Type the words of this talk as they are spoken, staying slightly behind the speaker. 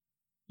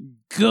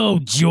Go,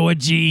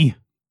 Georgie.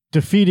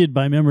 Defeated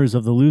by members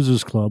of the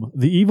Losers Club,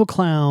 the evil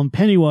clown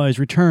Pennywise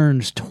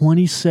returns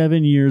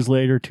 27 years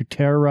later to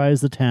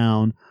terrorize the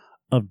town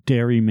of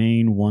Derry,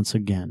 Maine once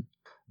again.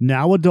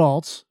 Now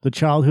adults, the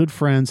childhood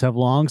friends have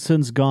long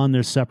since gone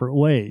their separate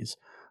ways.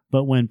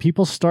 But when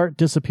people start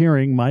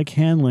disappearing, Mike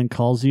Hanlon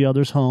calls the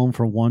others home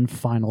for one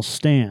final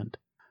stand.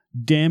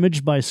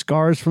 Damaged by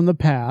scars from the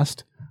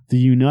past, the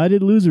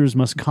united losers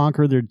must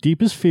conquer their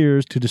deepest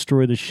fears to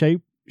destroy the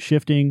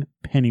shape-shifting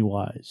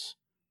Pennywise,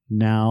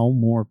 now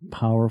more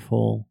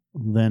powerful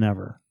than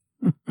ever.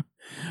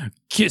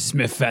 Kiss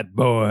me, fat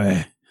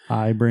boy.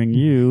 I bring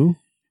you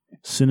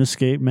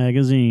Cinescape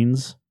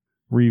Magazine's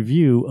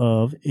review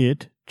of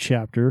It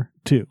Chapter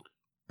 2.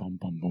 Boom,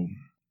 boom, boom.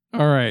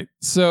 All right.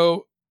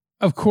 So,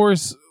 of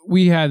course,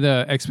 we had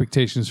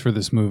expectations for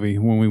this movie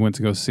when we went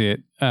to go see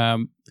it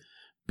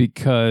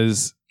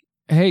because,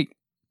 hey,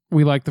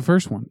 we liked the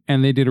first one,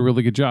 and they did a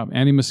really good job.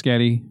 Andy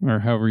Muschietti, or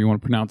however you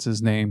want to pronounce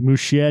his name.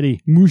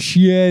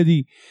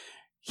 Muschietti.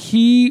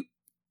 He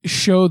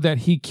showed that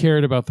he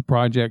cared about the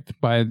project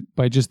by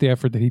just the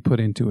effort that he put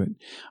into it.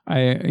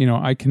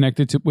 I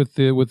connected with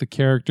the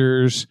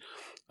characters.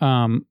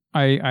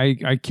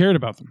 I cared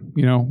about them,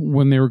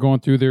 when they were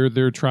going through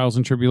their trials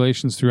and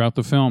tribulations throughout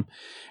the film.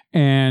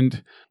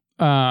 And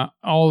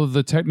all of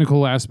the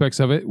technical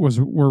aspects of it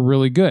were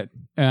really good.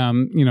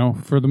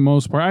 For the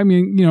most part. I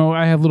mean,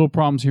 I had little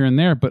problems here and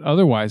there, but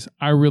otherwise,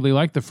 I really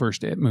liked the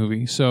first It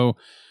movie. So,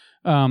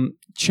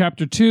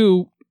 Chapter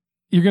 2,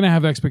 you're going to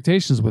have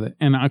expectations with it.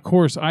 And of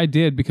course, I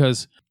did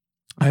because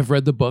I've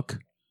read the book,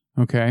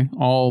 okay?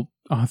 All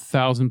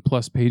 1,000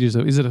 plus pages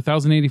of, is it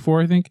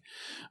 1,084, I think?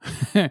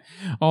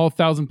 All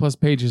 1,000 plus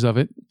pages of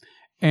it.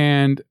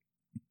 And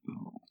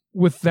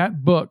with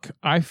that book,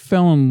 I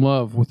fell in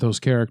love with those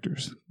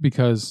characters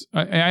because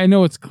I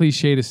know it's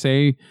cliche to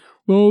say,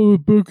 well, the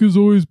book is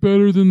always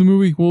better than the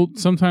movie. Well,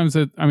 sometimes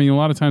a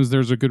lot of times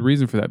there's a good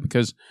reason for that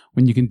because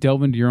when you can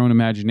delve into your own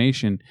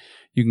imagination,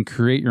 you can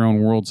create your own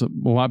worlds a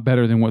lot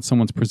better than what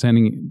someone's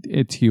presenting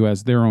it to you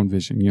as their own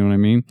vision. You know what I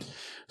mean?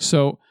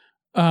 So,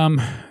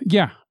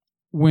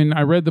 when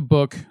I read the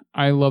book,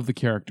 I love the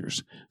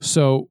characters.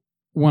 So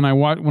when I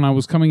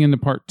was coming into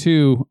part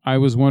 2, I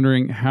was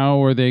wondering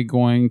how are they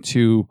going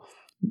to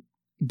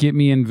get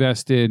me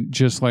invested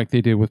just like they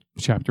did with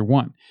Chapter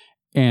 1.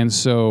 And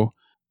so,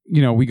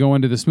 we go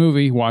into this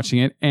movie watching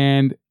it,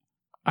 and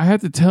I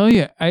have to tell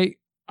you,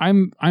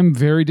 I'm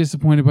very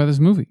disappointed by this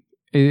movie.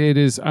 It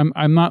is.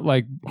 I'm not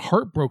like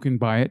heartbroken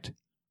by it,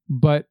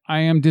 but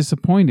I am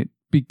disappointed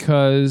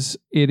because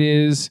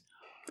it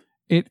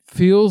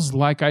feels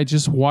like I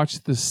just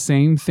watched the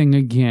same thing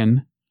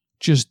again,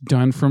 just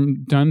done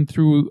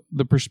through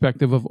the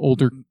perspective of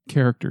older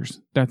characters.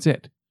 That's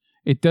it.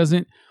 It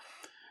doesn't,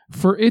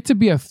 for it to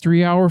be a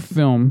 3-hour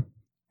film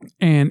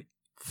and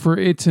for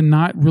it to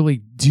not really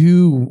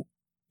do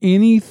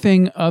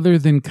anything other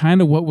than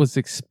kind of what was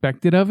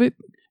expected of it,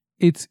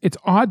 it's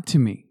odd to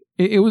me.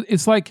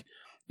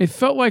 It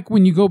felt like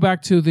when you go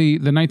back to the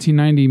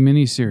 1990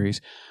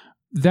 miniseries,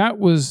 that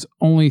was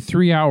only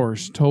 3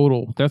 hours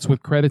total. That's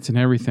with credits and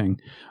everything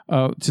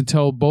to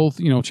tell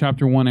both,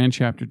 Chapter 1 and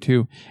Chapter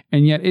 2.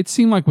 And yet it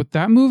seemed like with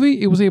that movie,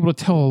 it was able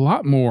to tell a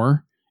lot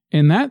more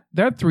in that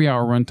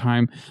 3-hour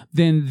runtime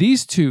than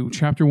these two,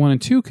 Chapter 1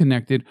 and 2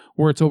 connected,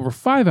 where it's over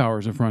 5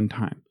 hours of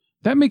runtime.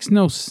 That makes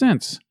no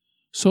sense.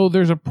 So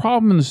there's a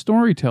problem in the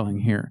storytelling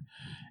here.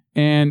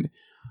 And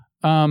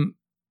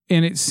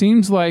it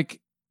seems like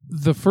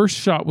the first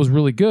shot was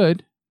really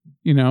good.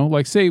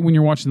 Like say when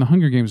you're watching the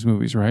Hunger Games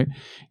movies, right?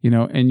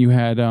 And you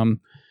had, oh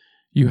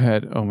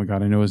my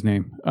God, I know his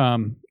name.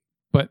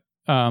 But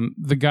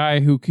the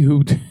guy who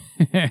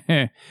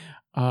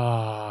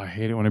I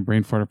hate it when I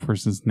brain fart a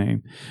person's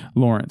name.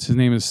 Lawrence. His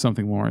name is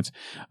something Lawrence.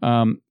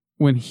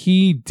 When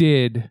he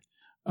came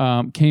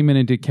in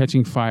and did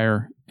Catching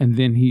Fire, and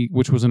then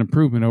which was an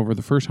improvement over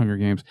the first Hunger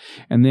Games,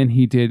 and then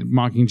he did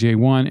Mockingjay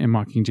 1 and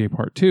Mockingjay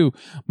Part 2.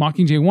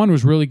 Mockingjay 1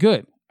 was really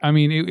good. I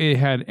mean, it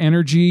had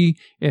energy,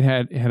 it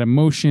had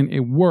emotion,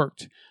 it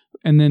worked.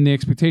 And then the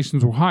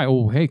expectations were high.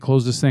 Oh, hey,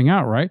 close this thing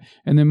out, right?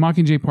 And then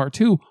Mockingjay Part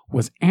 2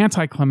 was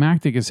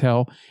anticlimactic as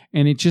hell,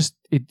 and it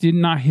did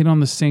not hit on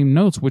the same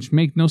notes, which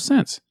make no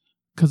sense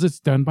because it's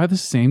done by the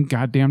same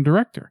goddamn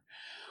director.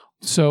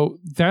 So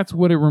that's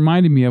what it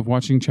reminded me of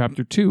watching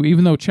Chapter 2,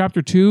 even though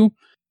Chapter 2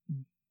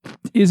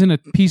 isn't a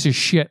piece of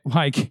shit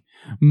like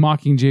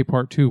Mockingjay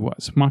Part 2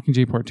 was.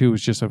 Mockingjay Part 2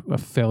 was just a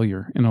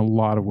failure in a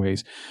lot of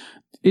ways.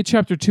 It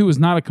Chapter 2 is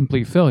not a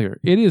complete failure.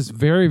 It is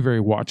very, very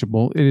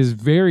watchable. It is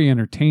very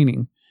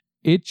entertaining.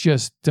 It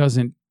just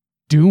doesn't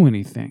do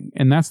anything.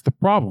 And that's the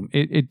problem.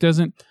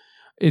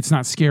 It's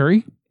not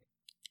scary.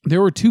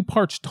 There were 2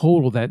 parts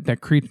total that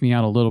creeped me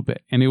out a little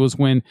bit. And it was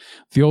when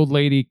the old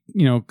lady,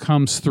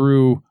 comes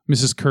through,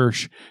 Mrs.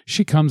 Kirsch,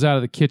 she comes out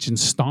of the kitchen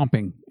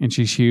stomping and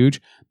she's huge.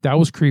 That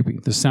was creepy.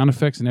 The sound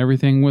effects and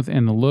everything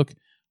and the look,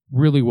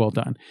 really well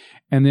done.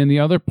 And then the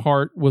other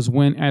part was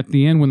when at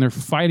the end when they're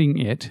fighting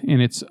it in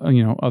its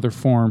other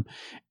form,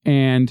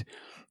 and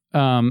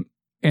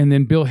and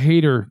then Bill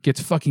Hader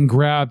gets fucking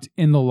grabbed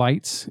in the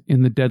lights,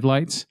 in the dead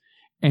lights,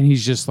 and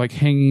he's just like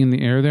hanging in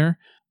the air there.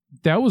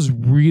 That was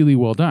really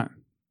well done.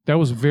 That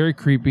was very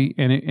creepy,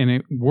 and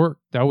it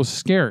worked. That was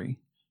scary,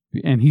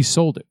 and he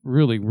sold it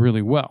really,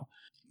 really well.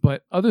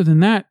 But other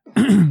than that,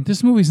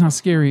 this movie's not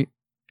scary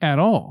at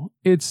all.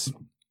 It's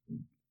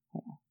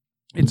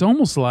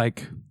almost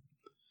like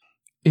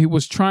it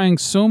was trying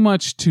so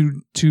much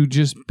to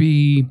just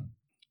be.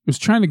 It was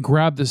trying to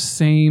grab the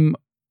same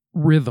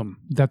rhythm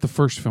that the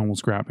first film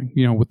was grabbing,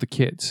 with the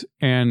kids,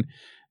 and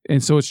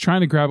so it's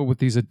trying to grab it with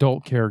these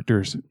adult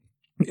characters,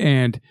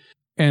 and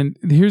then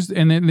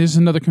there's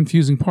another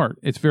confusing part.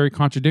 It's very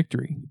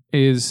contradictory.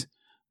 Is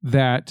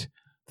that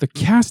the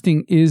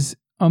casting is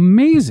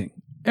amazing.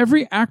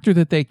 Every actor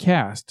that they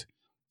cast,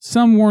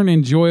 some weren't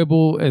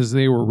enjoyable as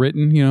they were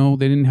written.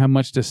 They didn't have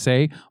much to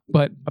say,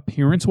 but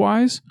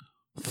appearance-wise,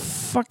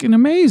 fucking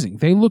amazing.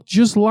 They looked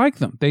just like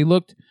them. They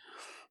looked,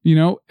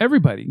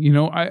 everybody.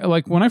 I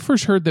like when I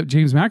first heard that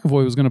James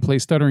McAvoy was going to play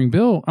Stuttering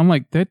Bill, I'm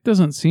like, that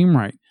doesn't seem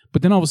right.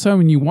 But then all of a sudden,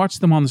 when you watch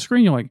them on the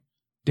screen, you're like,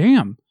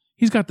 damn,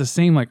 he's got the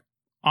same like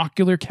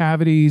ocular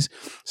cavities,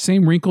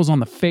 same wrinkles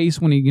on the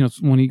face when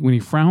he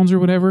frowns or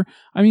whatever.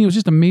 I mean, it was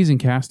just amazing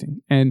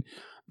casting. And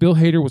Bill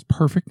Hader was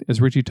perfect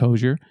as Richie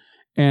Tozier,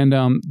 and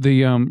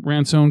the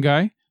Ransone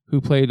guy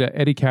who played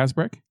Eddie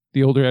Kasbrick,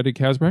 the older Eddie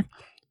Kasbrick,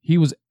 he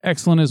was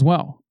excellent as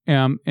well.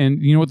 And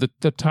what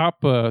the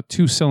top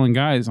two selling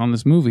guys on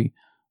this movie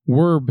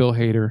were Bill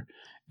Hader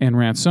and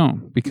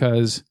Ransone,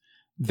 because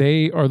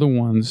they are the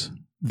ones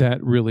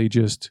that really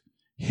just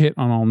hit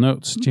on all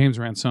notes. James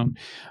Ransone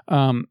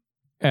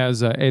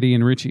as Eddie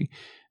and Richie,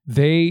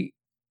 they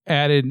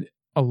added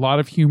a lot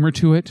of humor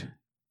to it.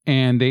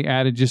 And they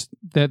added just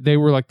that they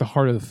were like the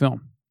heart of the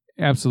film.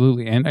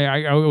 Absolutely. And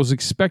I was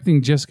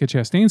expecting Jessica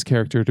Chastain's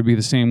character to be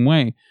the same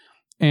way.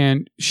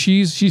 And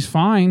she's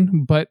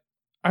fine, but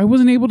I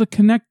wasn't able to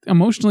connect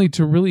emotionally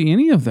to really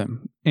any of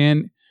them.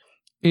 And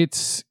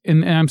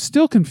I'm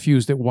still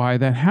confused at why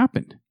that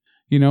happened.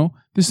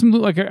 This,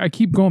 like, I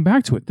keep going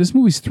back to it. This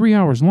movie's 3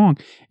 hours long.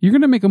 You're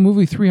going to make a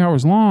movie 3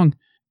 hours long.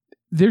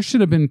 There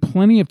should have been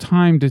plenty of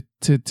time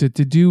to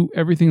do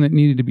everything that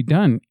needed to be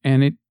done.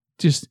 And it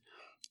just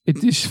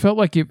felt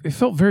like it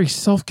felt very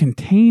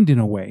self-contained in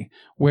a way,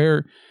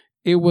 where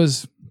it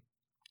was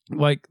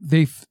like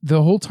the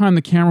whole time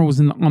the camera was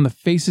on the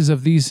faces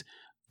of these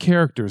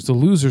characters, the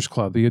Losers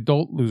Club, the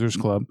adult Losers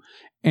Club,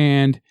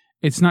 and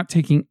it's not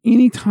taking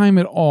any time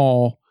at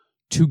all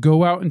to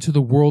go out into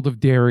the world of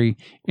Derry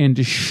and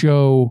to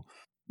show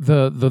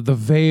the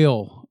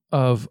veil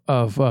of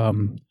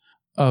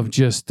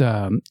just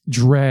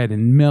dread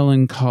and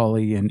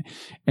melancholy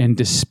and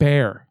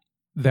despair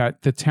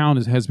that the town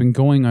has been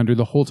going under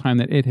the whole time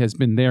that it has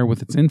been there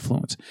with its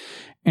influence.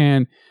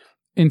 And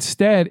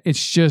instead,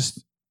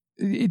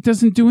 it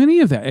doesn't do any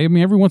of that. I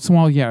mean, every once in a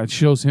while, yeah, it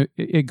shows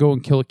it go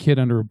and kill a kid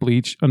under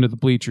the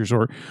bleachers,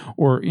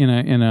 or in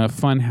a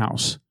fun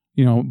house,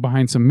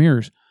 behind some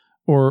mirrors,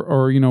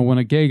 or when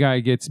a gay guy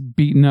gets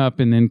beaten up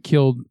and then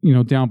killed,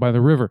 down by the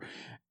river.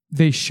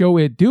 They show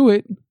it do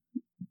it,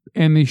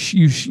 and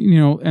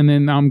and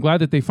then I'm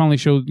glad that they finally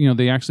showed,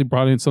 they actually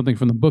brought in something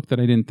from the book that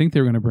I didn't think they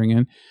were going to bring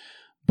in.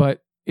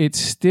 But it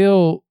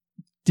still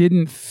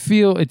didn't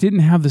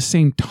have the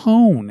same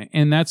tone.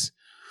 And that's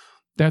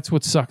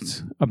what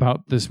sucked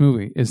about this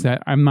movie, is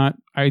that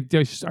I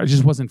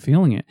just wasn't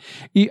feeling it.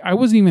 I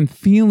wasn't even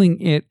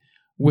feeling it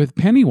with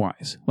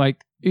Pennywise.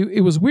 Like,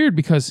 it was weird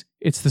because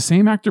it's the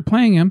same actor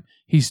playing him.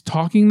 He's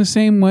talking the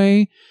same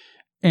way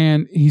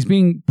and he's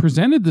being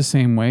presented the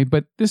same way,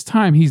 but this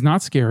time he's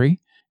not scary.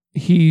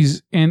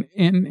 He's, and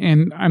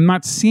I'm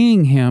not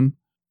seeing him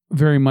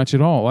very much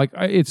at all. Like,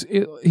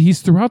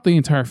 he's throughout the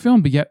entire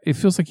film, but yet it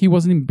feels like he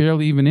wasn't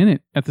barely even in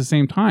it at the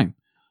same time.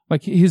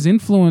 Like, his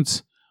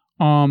influence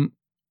from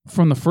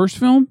the first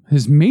film,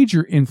 his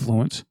major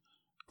influence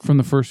from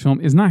the first film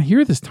is not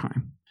here this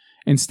time.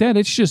 Instead,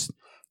 it's just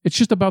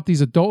about these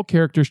adult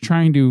characters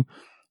trying to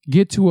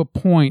get to a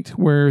point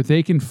where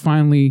they can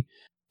finally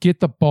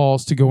get the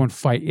balls to go and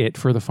fight it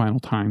for the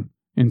final time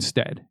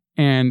instead.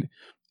 And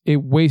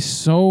it wastes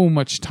so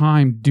much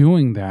time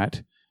doing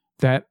that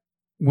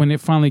when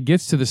it finally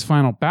gets to this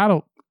final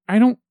battle, I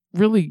don't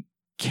really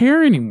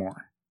care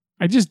anymore.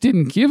 I just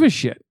didn't give a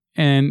shit.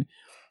 And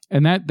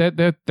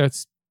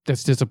that's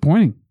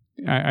disappointing.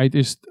 I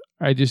just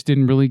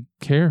didn't really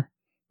care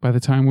by the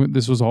time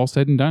this was all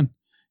said and done.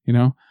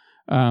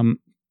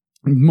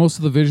 Most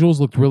of the visuals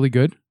looked really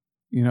good.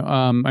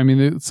 I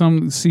mean,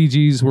 some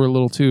CGs were a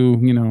little too,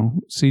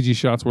 CG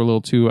shots were a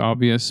little too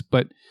obvious,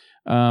 but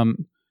a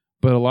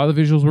lot of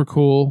the visuals were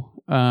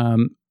cool.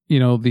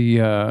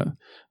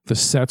 The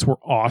sets were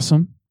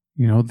awesome.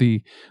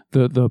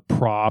 The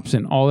props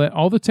and all that,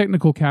 all the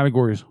technical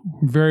categories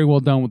were very well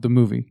done with the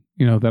movie,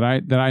 that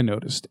I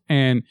noticed.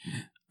 And,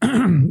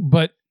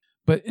 but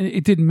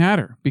it didn't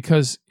matter,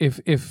 because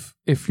if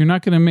you're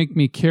not going to make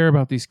me care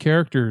about these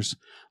characters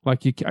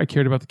like I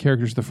cared about the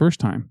characters the first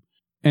time.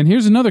 And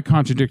here's another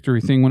contradictory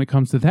thing when it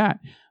comes to that.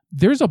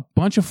 there's a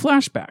bunch of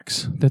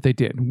flashbacks that they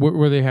did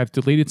where they have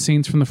deleted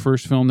scenes from the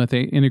first film that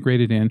they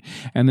integrated in,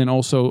 and then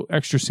also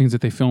extra scenes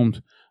that they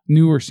filmed,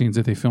 newer scenes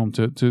that they filmed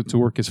to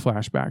work as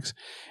flashbacks.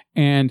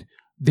 And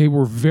they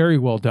were very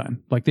well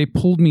done. Like, they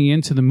pulled me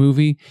into the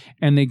movie,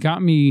 and they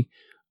got me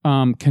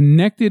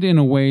connected in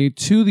a way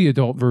to the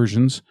adult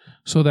versions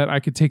so that I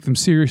could take them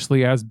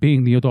seriously as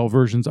being the adult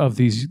versions of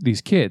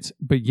these kids.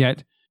 But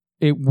yet,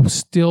 it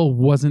still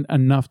wasn't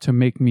enough to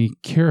make me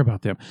care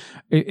about them.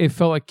 It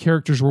felt like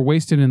characters were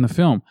wasted in the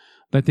film,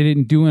 that they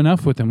didn't do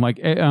enough with them. Like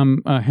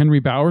Henry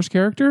Bauer's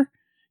character,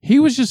 he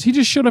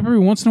just showed up every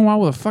once in a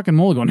while with a fucking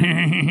mullet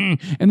going,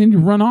 and then you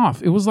run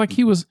off. It was like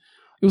it was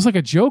like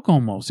a joke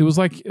almost. It was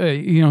like,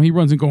 he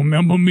runs and go,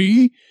 remember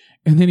me?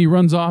 And then he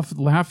runs off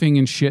laughing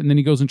and shit, and then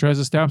he goes and tries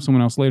to stab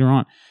someone else later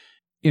on.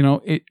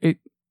 It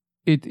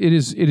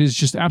is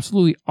just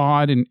absolutely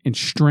odd and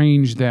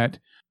strange that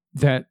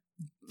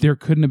there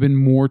couldn't have been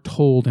more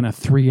told in a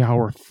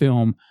 3-hour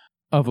film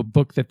of a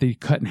book that they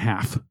cut in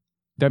half.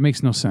 That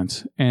makes no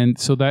sense. And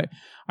so that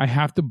I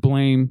have to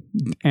blame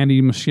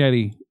Andy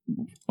Muschietti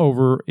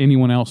over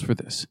anyone else for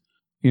this.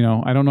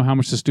 I don't know how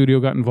much the studio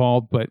got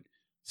involved, but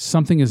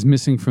something is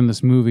missing from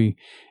this movie,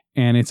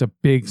 and it's a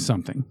big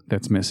something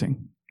that's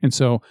missing. And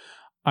so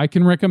I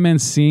can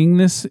recommend seeing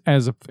this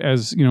as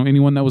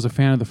anyone that was a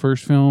fan of the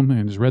first film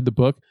and has read the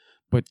book,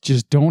 but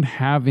just don't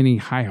have any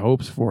high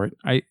hopes for it.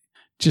 I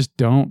just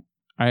don't.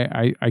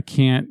 I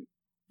can't.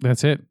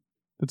 That's it.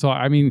 That's all.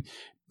 I mean,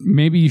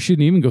 maybe you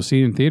shouldn't even go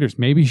see it in theaters.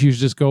 Maybe you should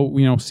just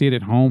go, see it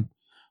at home,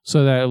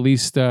 so that at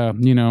least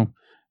you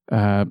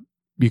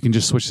can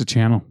just switch the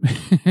channel.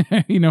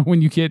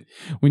 when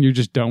you're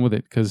just done with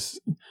it.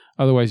 Because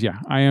otherwise, yeah,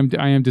 I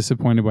am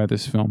disappointed by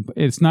this film.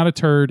 It's not a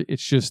turd.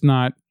 It's just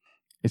not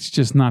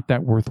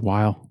that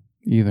worthwhile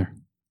either.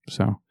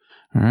 So,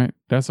 all right,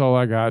 that's all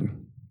I got.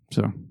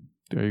 So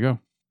there you go.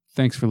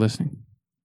 Thanks for listening.